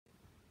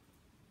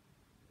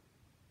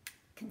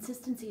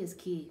Consistency is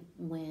key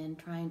when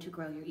trying to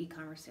grow your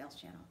e-commerce sales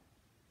channel.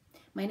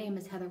 My name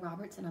is Heather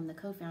Roberts and I'm the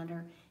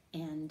co-founder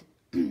and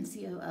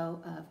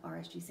COO of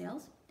RSG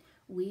Sales.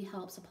 We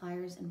help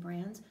suppliers and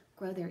brands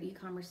grow their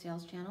e-commerce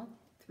sales channel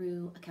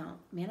through account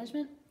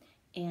management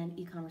and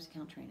e-commerce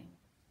account training.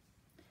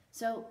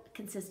 So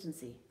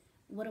consistency,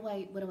 what do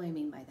I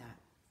mean by that?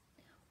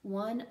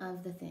 One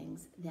of the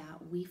things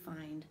that we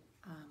find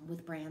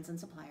with brands and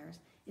suppliers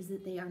is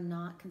that they are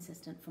not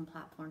consistent from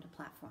platform to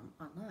platform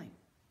online.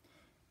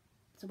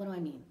 So what do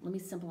I mean? Let me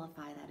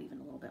simplify that even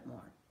a little bit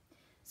more.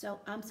 So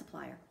I'm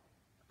supplier.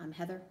 I'm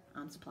Heather,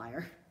 I'm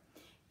supplier.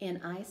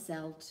 And I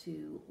sell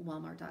to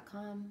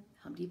Walmart.com,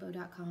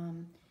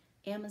 HomeDepot.com,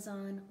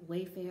 Amazon,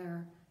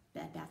 Wayfair,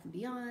 Bed Bath &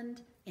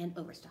 Beyond, and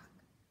Overstock.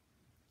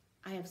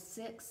 I have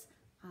 6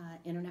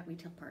 internet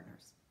retail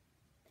partners.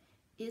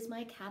 Is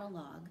my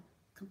catalog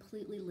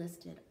completely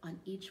listed on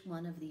each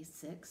one of these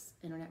 6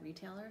 internet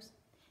retailers?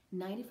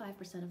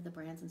 95% of the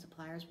brands and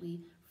suppliers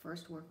we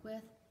first work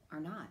with are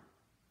not.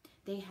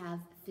 They have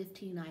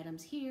 15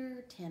 items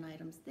here, 10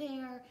 items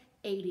there,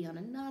 80 on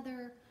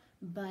another,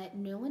 but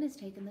no one has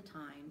taken the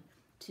time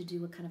to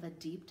do a kind of a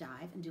deep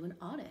dive and do an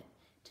audit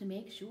to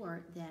make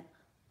sure that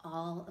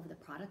all of the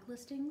product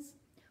listings,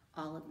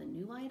 all of the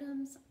new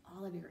items,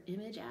 all of your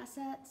image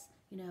assets,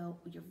 your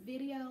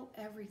video,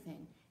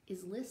 everything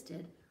is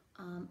listed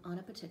on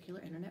a particular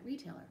internet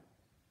retailer.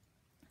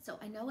 So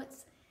I know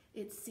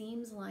it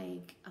seems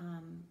like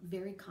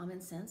very common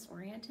sense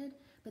oriented,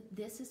 but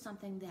this is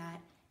something that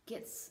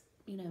gets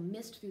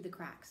missed through the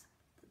cracks.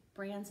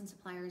 Brands and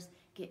suppliers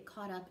get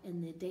caught up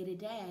in the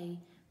day-to-day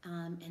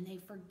and they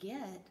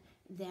forget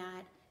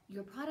that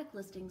your product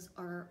listings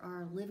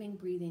are living,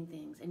 breathing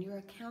things, and your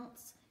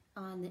accounts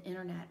on the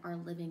internet are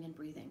living and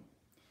breathing.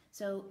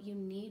 So you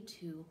need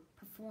to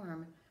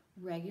perform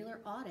regular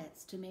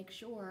audits to make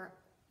sure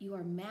you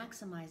are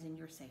maximizing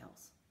your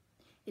sales.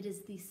 It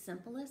is the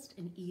simplest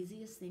and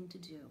easiest thing to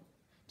do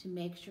to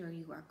make sure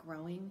you are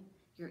growing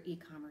your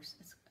e-commerce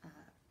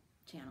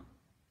channel.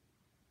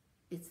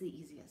 It's the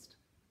easiest.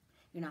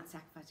 You're not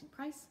sacrificing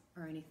price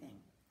or anything.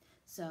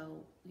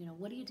 So,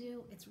 what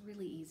do? It's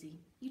really easy.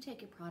 You take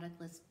your product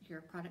list,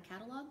 your product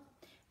catalog,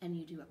 and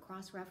you do a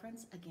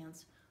cross-reference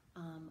against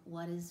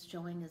what is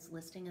showing as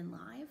listing and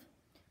live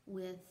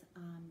with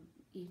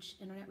each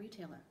internet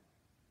retailer.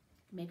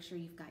 Make sure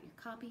you've got your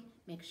copy,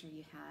 make sure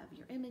you have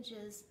your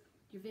images,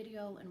 your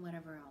video, and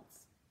whatever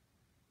else.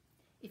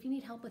 If you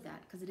need help with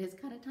that, because it is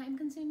kind of time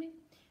consuming,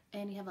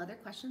 and you have other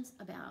questions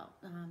about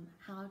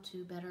how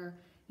to better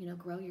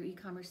grow your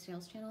e-commerce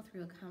sales channel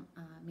through account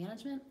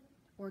management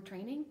or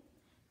training,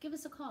 give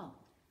us a call.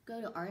 Go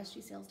to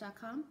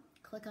rsgsales.com,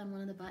 click on one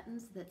of the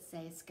buttons that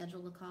say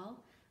schedule a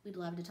call. We'd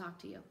love to talk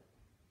to you.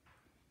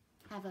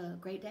 Have a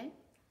great day,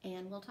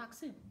 and we'll talk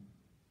soon.